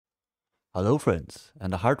Hello friends,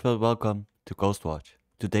 and a heartfelt welcome to Ghostwatch.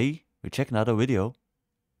 Today, we check another video.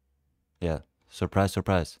 Yeah, surprise,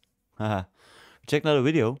 surprise. Haha. We check another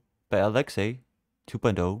video by Alexei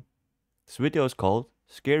 2.0. This video is called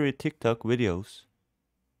Scary TikTok Videos.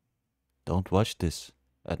 Don't watch this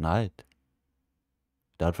at night.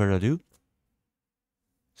 Without further ado,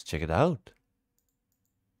 let's check it out.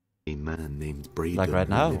 A man named Braden Like right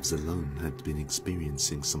now. who lives alone had been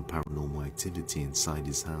experiencing some paranormal activity inside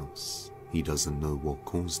his house. He doesn't know what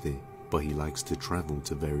caused it, but he likes to travel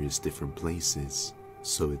to various different places,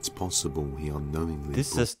 so it's possible he unknowingly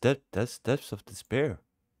This is that's Depths of Despair.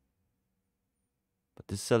 But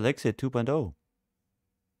this is Alexei 2.0.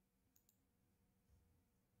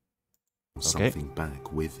 something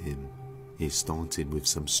back with him. It started with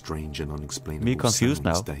some strange and unexplainable Me confused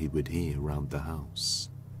sounds now. that he would hear around the house.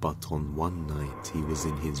 But on one night he was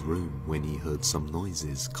in his room when he heard some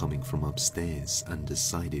noises coming from upstairs and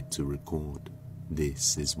decided to record.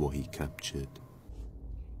 This is what he captured.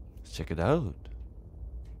 Let's check it out.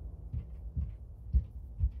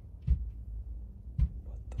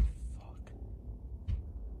 What the fuck?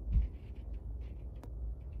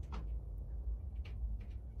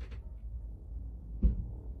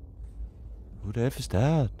 Who the F is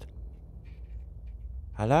that?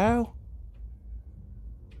 Hello?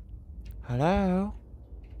 Hello?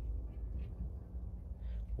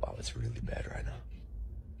 Wow, it's really bad right now.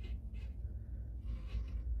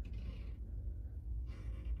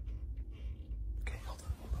 Okay, hold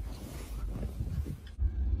on.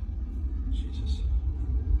 Jesus.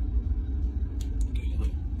 Okay, hold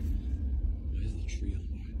on. Why is the tree on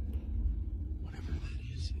fire? Whatever that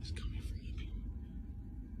is coming from up here.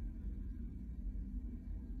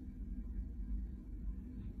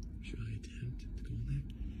 Should I attempt to go in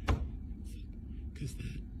there? Because that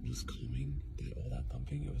was coming, all that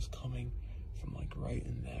thumping, it was coming from like right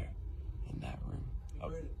in there, in that room.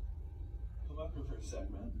 Come up here for a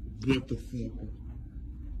sec, man. What the fuck?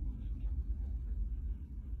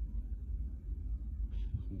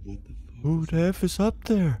 What the fuck? Who the F is up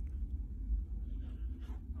there?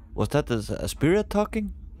 Was that a spirit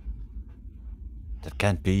talking? That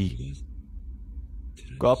can't be.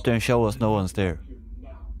 Go up there and show us no one's there.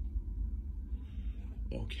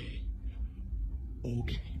 Okay.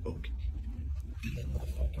 Okay. That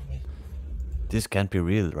motherfucker, man. This can't be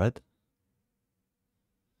real, right?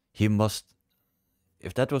 He must...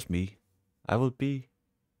 If that was me, I would be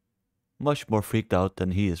much more freaked out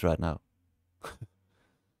than he is right now.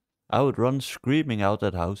 I would run screaming out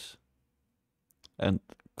that house and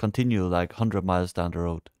continue like 100 miles down the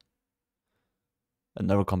road and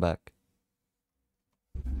never come back.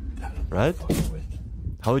 Right?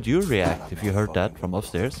 How would you react if you heard that from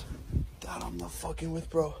upstairs? That I'm not fucking with,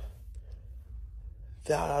 bro.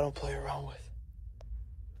 That I don't play around with.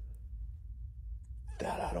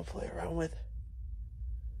 That I don't play around with.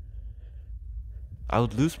 I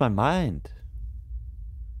would lose my mind.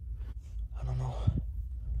 I don't know.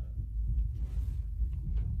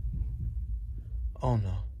 Oh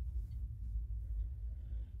no.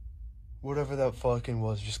 Whatever that fucking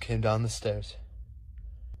was just came down the stairs.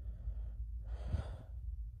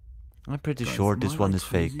 I'm pretty Guys, sure am this I, one like, is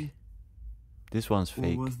fake. crazy? This one's Or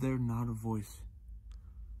fake. was there not a voice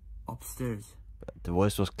upstairs The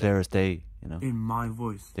voice was clear as day, you know. in my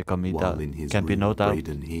voice? There can be While doubt. in his Can be room, no doubt.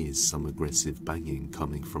 Braden hears some aggressive banging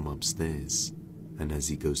coming from upstairs. And as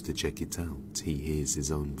he goes to check it out, he hears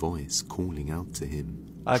his own voice calling out to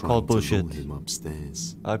him, I call trying to bullshit. lure him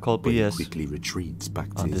upstairs. I call But he BS. quickly retreats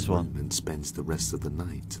back to on his this room one. and spends the rest of the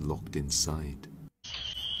night locked inside.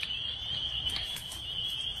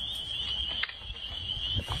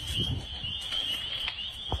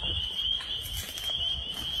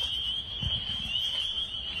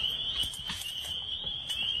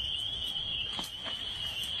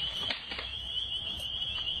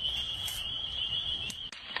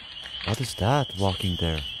 What is that walking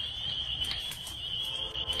there?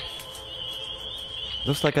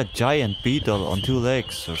 Looks like a giant beetle on two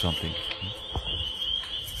legs or something.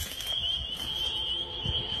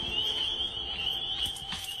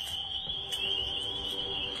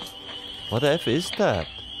 What the F is that?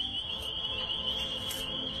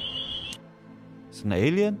 It's an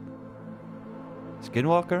alien?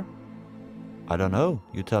 Skinwalker? I don't know.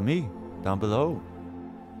 You tell me down below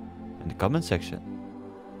in the comment section.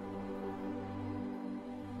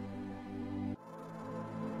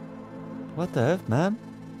 What the F, man?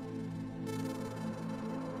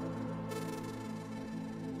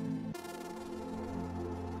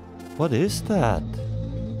 What is that?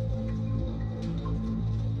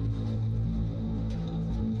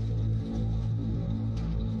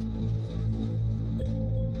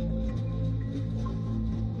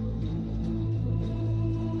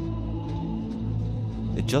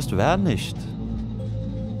 It just vanished.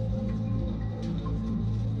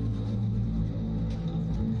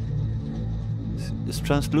 It's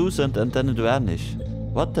translucent and then it vanished.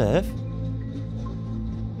 What the F?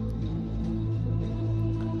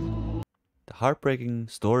 The heartbreaking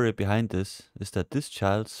story behind this is that this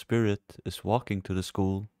child's spirit is walking to the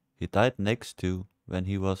school he died next to when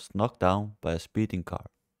he was knocked down by a speeding car.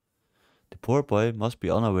 The poor boy must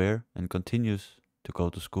be unaware and continues to go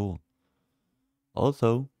to school.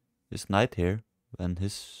 Although it's night here when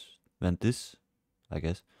this, I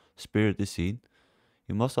guess, spirit is seen,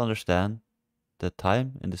 you must understand that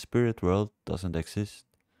time in the spirit world doesn't exist.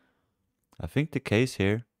 I think the case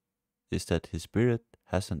here is that his spirit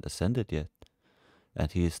hasn't ascended yet,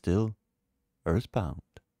 and he is still earthbound.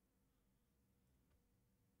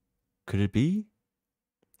 Could it be?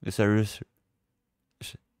 Is a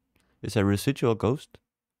residual ghost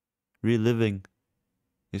reliving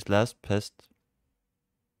his last past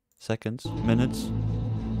seconds, minutes?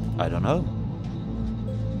 I don't know.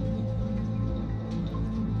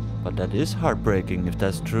 But that is heartbreaking if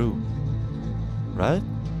that's true, right?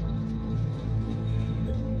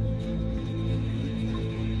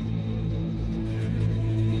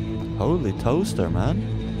 Holy toaster, man.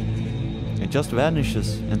 It just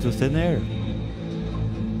vanishes into thin air.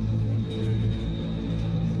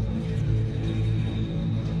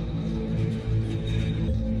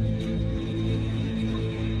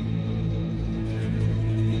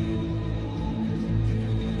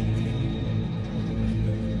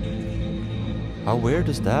 How weird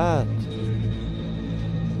is that?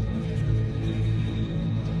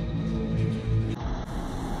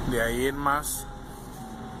 De ahí en más,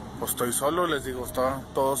 pues estoy solo, les digo, está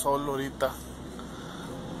todo solo ahorita.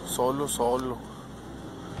 Solo.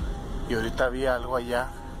 Y ahorita había algo allá,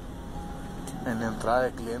 en la entrada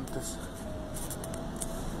de clientes.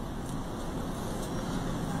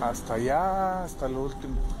 Hasta allá, hasta lo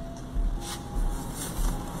último.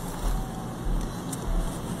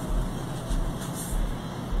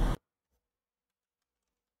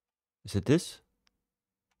 Is it this?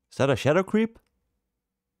 Is that a shadow creep?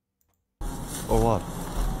 Or what?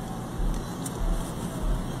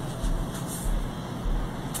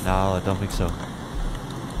 No, I don't think so.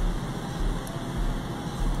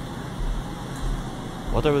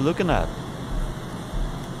 What are we looking at?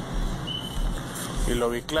 Y lo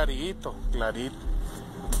vi clarito.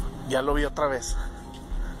 Ya lo vi otra vez.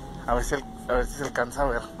 A ver si se alcanza a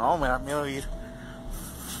ver. No, me da miedo ir.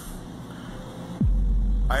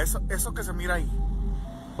 A eso que se mira ahí.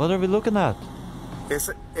 What are we looking at?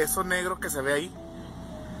 Eso negro que se ve ahí.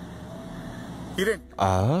 Miren.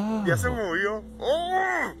 Ah. Ya se movió.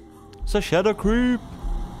 ¡Oh! It's a shadow creep.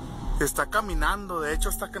 Está caminando. De hecho,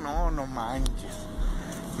 hasta que no manches.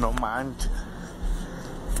 No manches.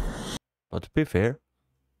 But to be fair,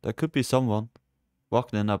 there could be someone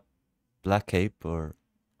walking in a black cape or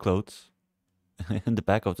clothes in the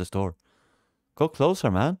back of the store. Go closer,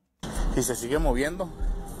 man. Y se sigue moviendo.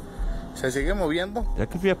 There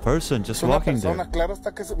could be a person just walking there. Claro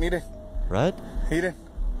está que mire. Right? Miren.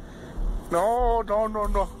 No.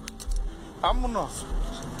 Vámonos.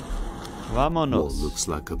 What looks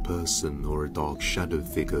like a person or a dark shadow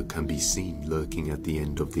figure can be seen lurking at the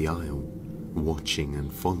end of the aisle, watching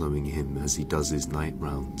and following him as he does his night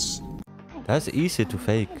rounds. That's easy to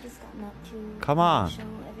fake. I just gotten up to Come on. show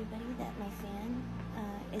everybody that my fan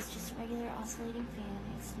is just a regular oscillating fan.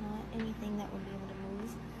 It's not anything that would be able to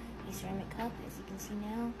move. A ceramic cup, as you can see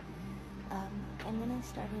now. And then I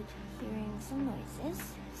started hearing some noises,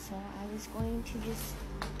 so I was going to just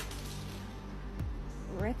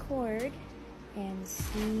record and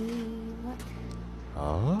see what.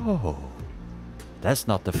 Oh. That's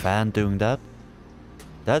not the fan doing that.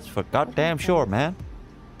 That's for goddamn sure, man.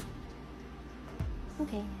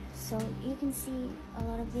 Okay, so you can see a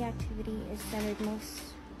lot of the activity is centered most.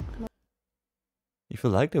 If you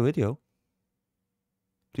like the video,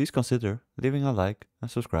 please consider leaving a like and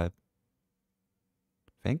subscribe.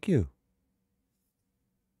 Thank you.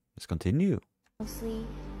 Let's continue. Mostly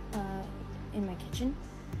in my kitchen.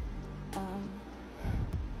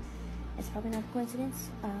 It's probably not a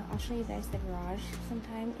coincidence. I'll show you guys the garage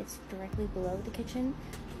sometime. It's directly below the kitchen,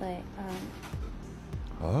 but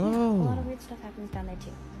yeah, a lot of weird stuff happens down there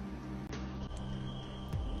too.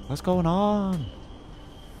 What's going on?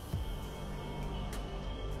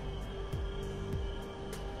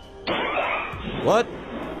 What?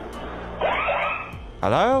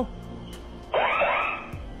 Hello?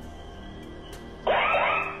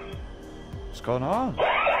 What's going on?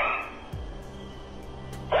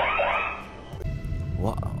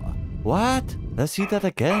 What? Let's see that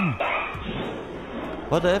again.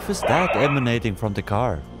 What the F is that emanating from the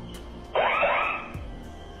car?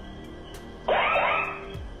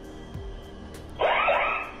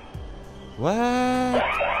 What?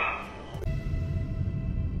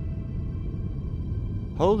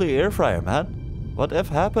 Holy air fryer, man. What F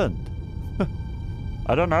happened?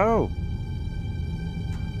 I don't know.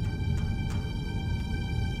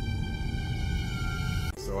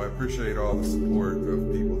 So I appreciate all the support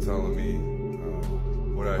of people telling me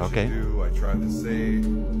what I should do. I tried to say,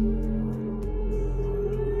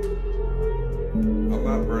 I'm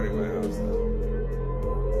not burning my house down.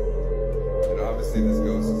 And obviously this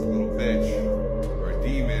ghost is a little bitch or a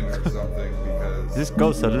demon or something because This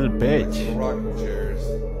ghost a little bitch. little rocking chairs.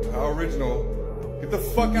 How original. Get the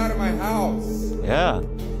fuck out of my house. Yeah.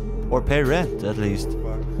 Or pay rent at least.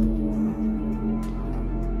 Fuck.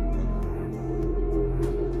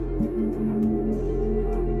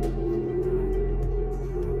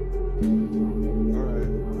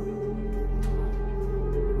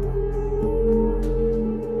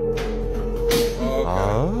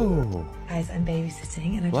 Oh. Guys, I'm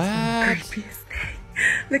babysitting and I just What? found the creepiest thing.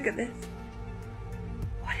 Look at this.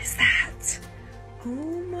 What is that? Oh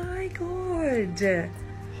my god.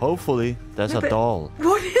 Hopefully, that's No, a but doll.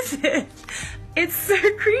 What is it? It's so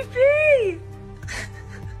creepy.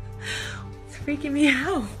 It's freaking me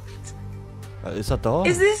out. It's a doll.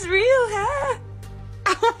 Is this real hair?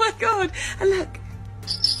 Oh my god. And look.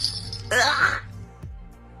 Ah.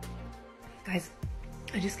 Guys,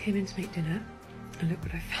 I just came in to make dinner. And look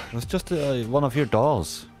what I found. It's just one of your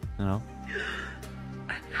dolls, you know.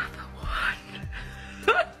 Another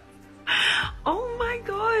one. Oh my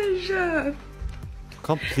gosh.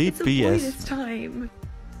 Complete It's a boy BS. this time.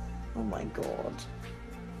 Oh my god.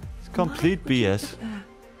 It's complete Why would you BS. put it there?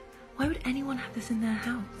 Why would anyone have this in their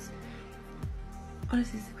house?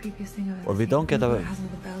 Honestly, it's the creepiest thing I've ever Or we seen. don't get And a- it has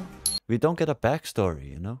another bell. We don't get a backstory,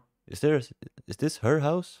 you know. Is this her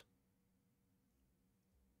house?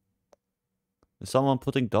 Is someone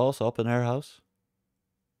putting dolls up in her house?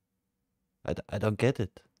 I don't get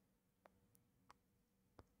it.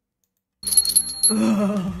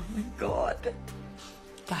 Oh my god.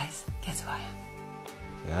 Guys, guess who I am?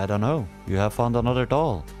 Yeah, I don't know. You have found another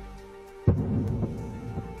doll.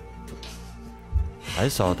 I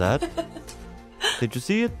saw that. Did you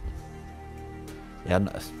see it? Yeah,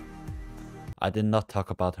 no, I did not talk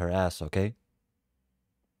about her ass, okay?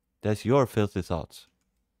 That's your filthy thoughts.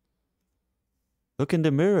 Look in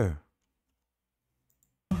the mirror.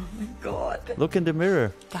 Oh my god. Look in the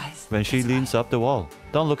mirror Guys, when she guess who I leans am? up the wall.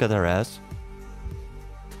 Don't look at her ass.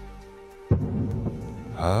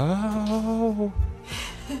 Oh.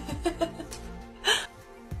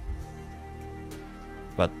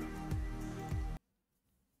 But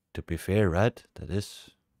to be fair, right? That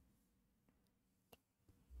is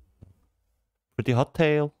pretty hot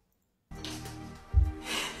tail.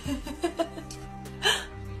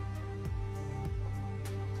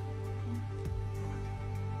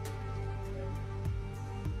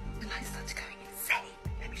 The light started going insane.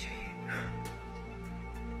 Let me show you.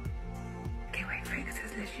 Okay, wait for it because it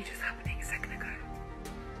was literally just happening a second ago.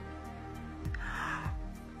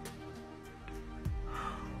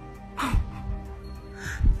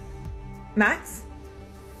 Max?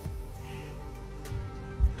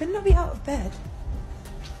 Better not be out of bed.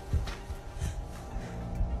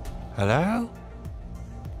 Hello?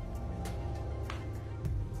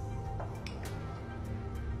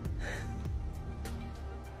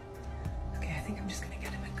 Okay, I think I'm just gonna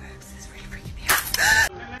get him and go because it's really freaking me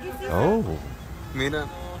out. Oh, Mira,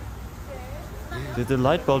 did the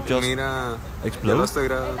light bulb just mira. Ya lo explode? estoy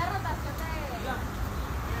grabando.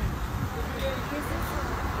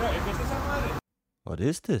 What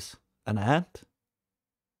is this? An ant?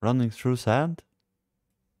 Running through sand?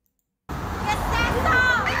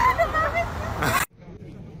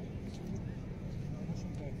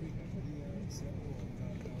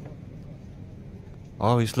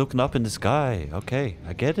 Oh, he's looking up in the sky. Okay,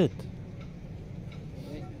 I get it.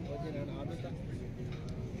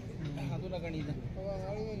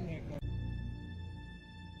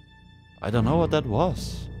 I don't know what that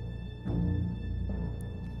was.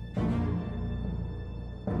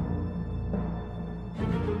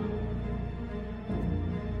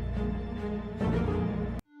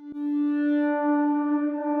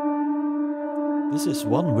 This is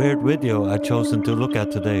one weird video I chosen to look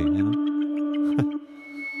at today, you know?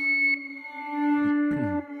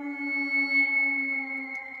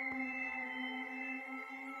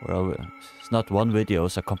 Well, it's not one video,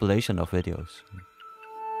 it's a compilation of videos.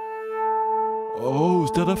 Oh,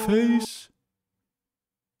 is that a face?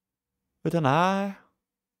 With an eye?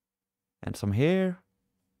 And some hair?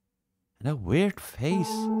 And a weird face.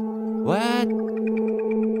 What?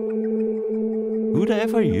 Who the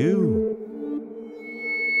F are you?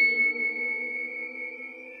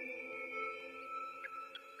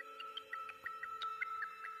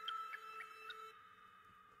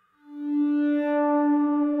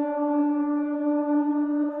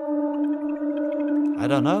 I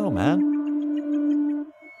don't know, man.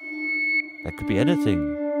 That could be anything.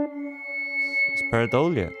 It's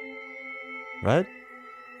pareidolia, right?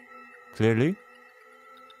 Clearly.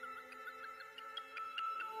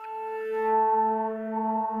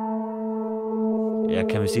 Yeah,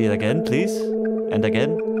 can we see it again, please? And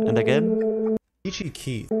again, and again. Peachy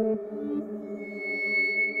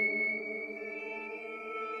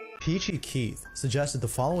Keith suggested the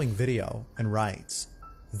following video and writes,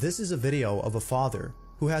 "This is a video of a father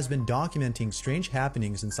who has been documenting strange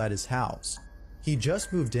happenings inside his house. He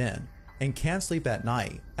just moved in and can't sleep at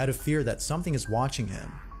night out of fear that something is watching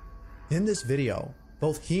him. In this video,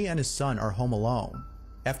 both he and his son are home alone.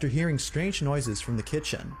 After hearing strange noises from the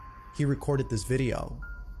kitchen, he recorded this video.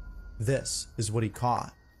 This is what he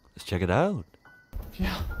caught." Let's check it out.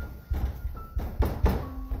 Yeah.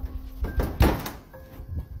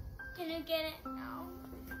 Can you get it now?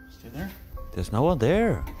 Stay there. There's no one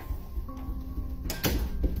there.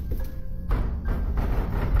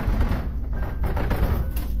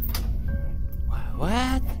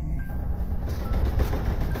 What?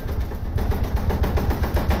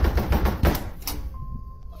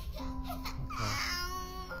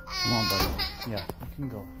 Come on, buddy. Yeah, you can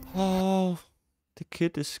go. Oh, the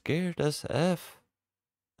kid is scared as F.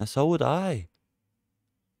 And so would I.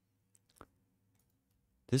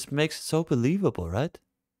 This makes it so believable, right?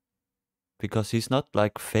 Because he's not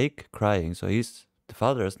like fake crying, so the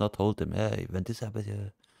father has not told him, hey, when this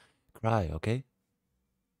happens, cry, okay?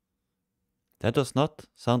 That does not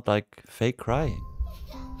sound like fake crying.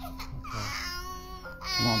 Come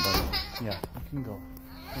on, buddy. Yeah, you can go.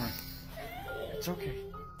 Come on. It's okay.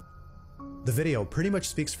 The video pretty much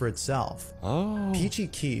speaks for itself. Oh. Peachy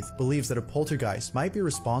Keith believes that a poltergeist might be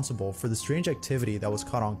responsible for the strange activity that was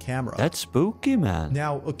caught on camera. That's spooky, man.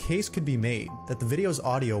 Now, a case could be made that the video's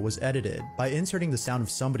audio was edited by inserting the sound of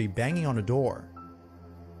somebody banging on a door.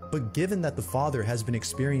 But given that the father has been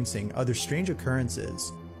experiencing other strange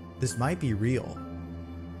occurrences, this might be real.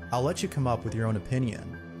 I'll let you come up with your own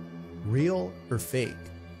opinion. Real or fake?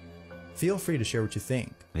 Feel free to share what you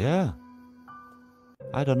think. Yeah.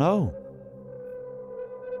 I don't know.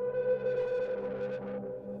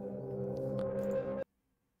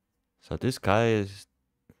 So this guy is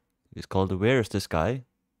called Where is this guy?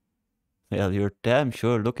 Well, you're damn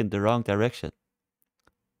sure looking the wrong direction.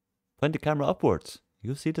 Point the camera upwards.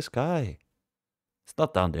 You'll see the sky. It's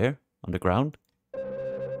not down there on the ground.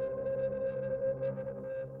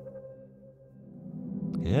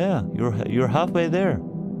 Yeah, you're halfway there.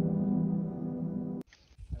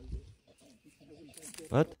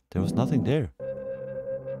 What? There was nothing there.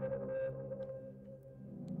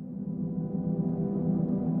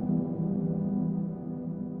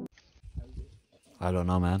 I don't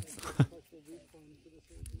know, man.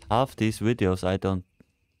 Half these videos I don't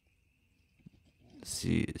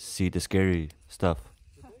see the scary stuff.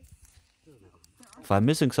 If I'm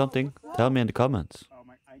missing something, tell me in the comments. Oh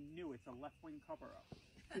my, I knew it's a left-wing cover-up.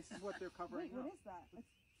 This is what they're covering up. What is that?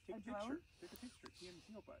 Take a picture. Take a picture.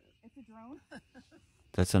 TMZ will buy it. It's a drone?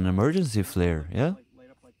 That's an emergency flare, yeah?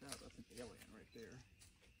 Light up like that. That's an alien right there.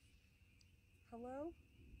 Hello?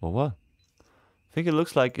 Or what? I think it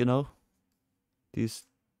looks like, you know, these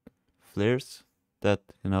flares that,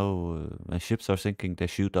 you know, when ships are sinking, they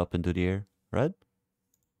shoot up into the air, right?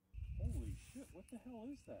 Holy shit, what the hell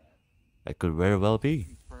is that? That could very well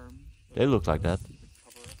be. They look like that. Jonathan,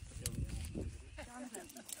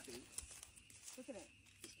 look at it.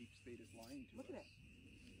 This deep state is lying to Look us. at it.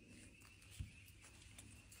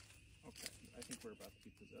 Okay, I think we're about to be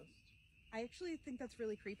possessed. I actually think that's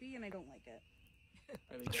really creepy and I don't like it.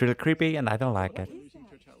 It's really creepy and I don't like it. What is that?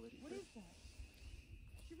 What is that?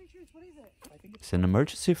 Shivering Truth, what is it? It's an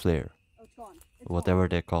emergency flare. Oh, it's gone. It's Whatever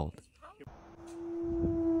they're called.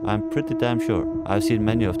 I'm pretty damn sure. I've seen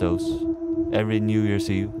many of those. Every New Year's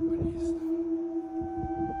Eve.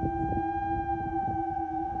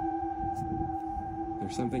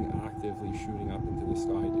 There's something actively shooting up into the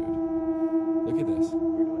sky, dude. Look at this.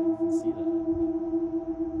 Where do I even see that?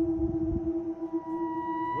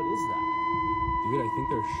 What is that? Dude, I think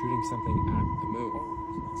they're shooting something at the moon.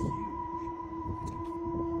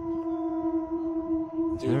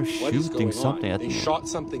 Dude, They're what is shooting going something on? at They the moon. shot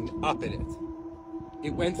something up in it.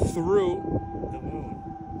 It went through the moon.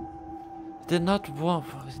 It did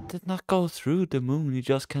not go through the moon. You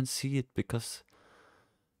just can't see it because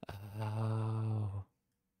Wow.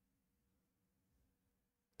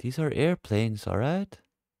 These are airplanes, alright?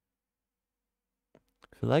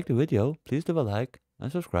 If you like the video, please leave a like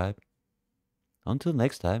and subscribe. Until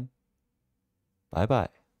next time, bye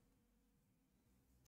bye.